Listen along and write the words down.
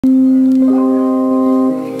Baby,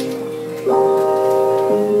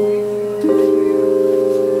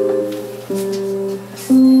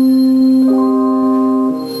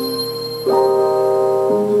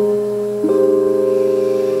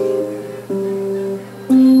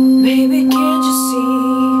 can't you see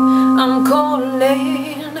I'm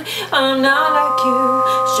calling? I'm not like you,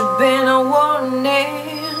 should be a warning.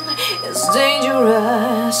 It's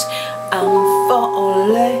dangerous, I'm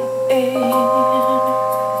falling.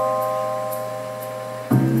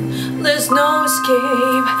 There's no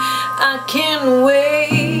escape, I can't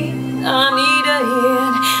wait. I need a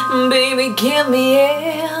hit, baby, give me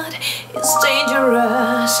it. It's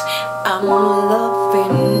dangerous, I'm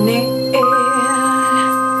loving it.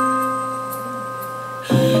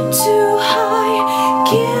 Too high,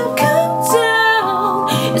 can't come down.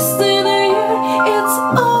 It's in the air, it's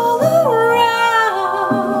all around.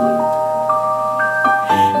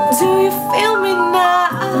 Do you feel me now?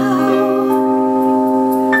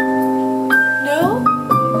 No?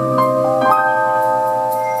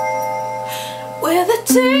 With the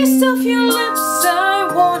taste of your lips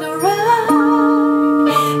I wanna ride.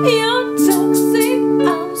 You're toxic,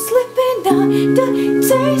 I'm slipping down. The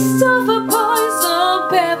taste of a poison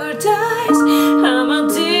paradise. I'm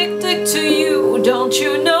addicted to you, don't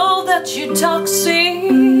you know that you're toxic?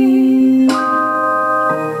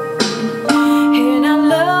 And I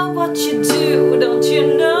love what you do, don't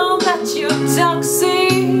you know that you're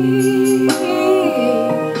toxic?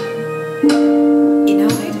 You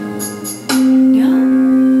know it? No?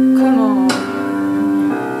 Come on.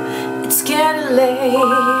 It's getting late,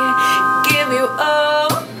 give you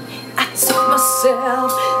up. I told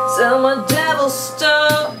myself, tell my devil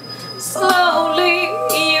stop. Slowly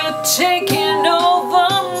you're taking over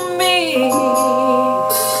me.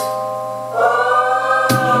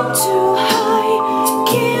 Too high,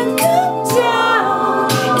 can't come down.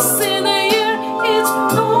 It's in the air, it's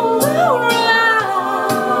all around.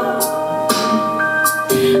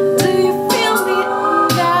 Do you feel me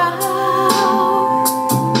now?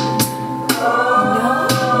 No?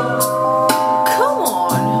 Come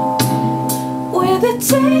on. With the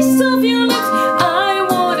taste of your lips